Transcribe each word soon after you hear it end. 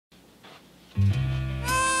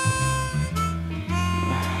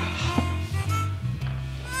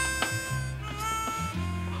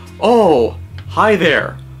Oh, hi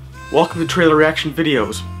there! Welcome to Trailer Reaction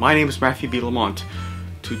Videos. My name is Matthew B. Lamont.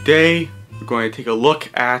 Today, we're going to take a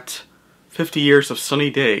look at 50 Years of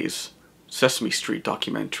Sunny Days, Sesame Street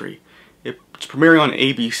documentary. It's premiering on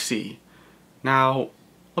ABC. Now,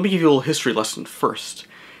 let me give you a little history lesson first.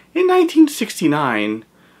 In 1969,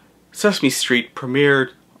 Sesame Street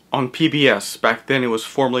premiered on PBS. Back then it was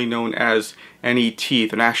formerly known as NET,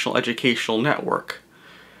 the National Educational Network.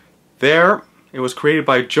 There, it was created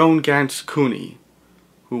by Joan Gans Cooney,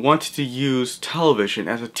 who wanted to use television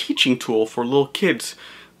as a teaching tool for little kids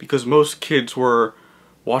because most kids were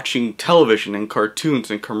watching television and cartoons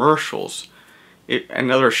and commercials and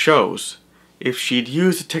other shows. If she'd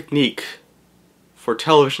used a technique for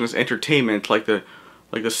television as entertainment like the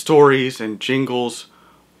stories and jingles,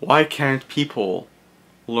 why can't people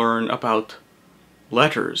learn about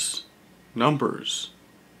letters, numbers,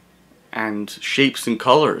 and shapes and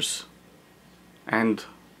colors, and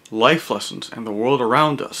life lessons and the world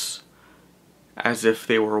around us, as if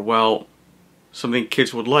they were, well, something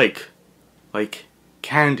kids would like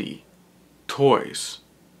candy, toys,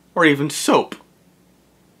 or even soap.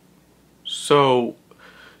 So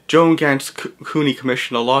Joan Gans Cooney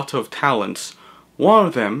commissioned a lot of talents. One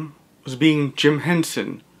of them was being Jim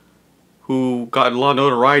Henson, who got a lot of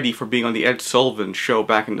notoriety for being on the Ed Sullivan Show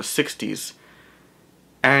back in the 60s.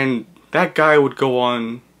 And that guy would go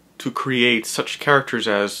on to create such characters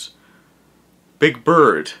as Big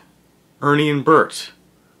Bird, Ernie and Bert,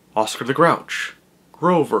 Oscar the Grouch,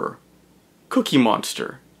 Grover, Cookie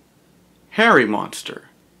Monster, Harry Monster,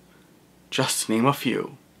 just to name a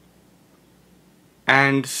few.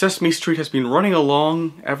 And Sesame Street has been running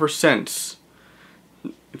along ever since.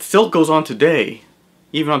 It still goes on today,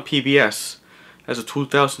 even on PBS, as of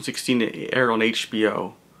 2016 it aired on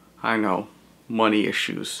HBO. I know, money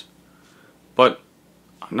issues. But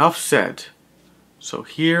enough said. So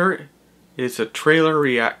here is the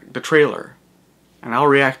trailer, and I'll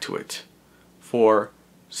react to it for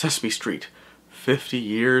Sesame Street, 50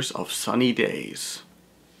 Years of Sunny Days.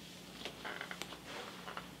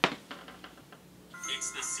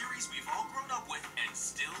 It's the series we've all grown up with and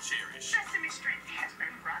still cherish. Sesame Street has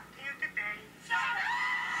been brought to you today.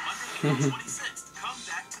 Monday, April 26th, come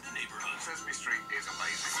back to the neighborhood. Sesame Street is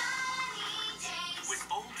amazing. With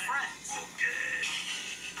old friends.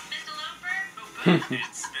 Mr. Looper? And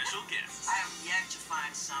special guests. I have yet to find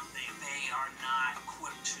something they are not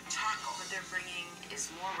equipped to tackle. What they're bringing is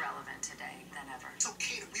more relevant today than ever. It's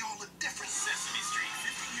okay that we all look different. Sesame Street,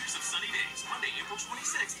 50 Years of Sunny Days, Monday, April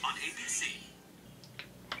 26th on ABC.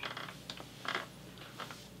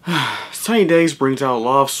 Sunny Days brings out a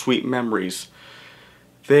lot of sweet memories.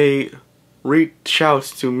 They reach out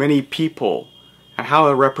to many people and how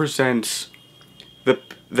it represents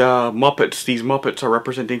the Muppets. These Muppets are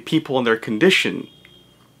representing people in their condition.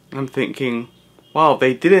 And I'm thinking, wow,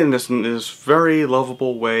 they did it in this very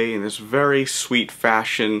lovable way, in this very sweet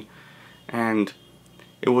fashion, and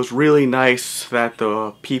it was really nice that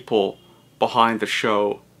the people behind the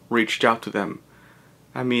show reached out to them.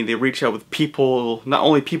 I mean, they reached out with people, not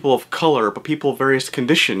only people of color, but people of various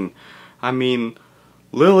condition. I mean,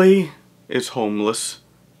 Lily is homeless,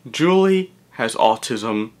 Julie has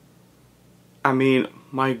autism. I mean,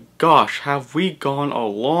 my gosh, have we gone a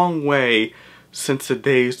long way since the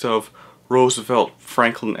days of Roosevelt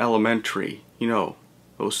Franklin Elementary. You know,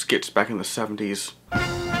 those skits back in the 70s.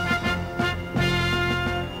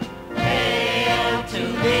 Hail to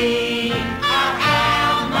thee, our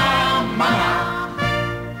alma mater,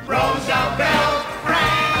 Roosevelt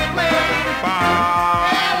Franklin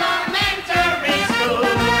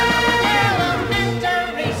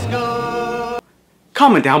Elementary School.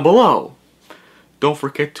 Comment down below. Don't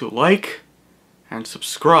forget to like and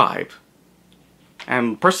subscribe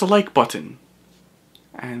and press the like button.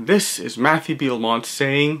 And this is Matthew B. Lamont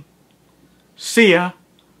saying, see ya.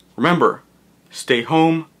 Remember, stay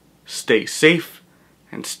home, stay safe,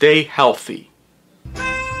 and stay healthy.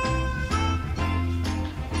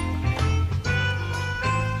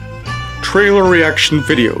 Trailer Reaction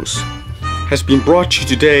Videos has been brought to you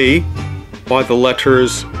today by the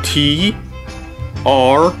letters T,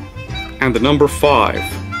 R, and the number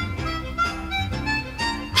 5.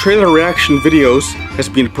 Trailer Reaction Videos has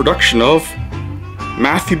been a production of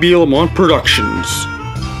Matthew B. Lamont Productions.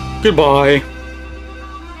 Goodbye.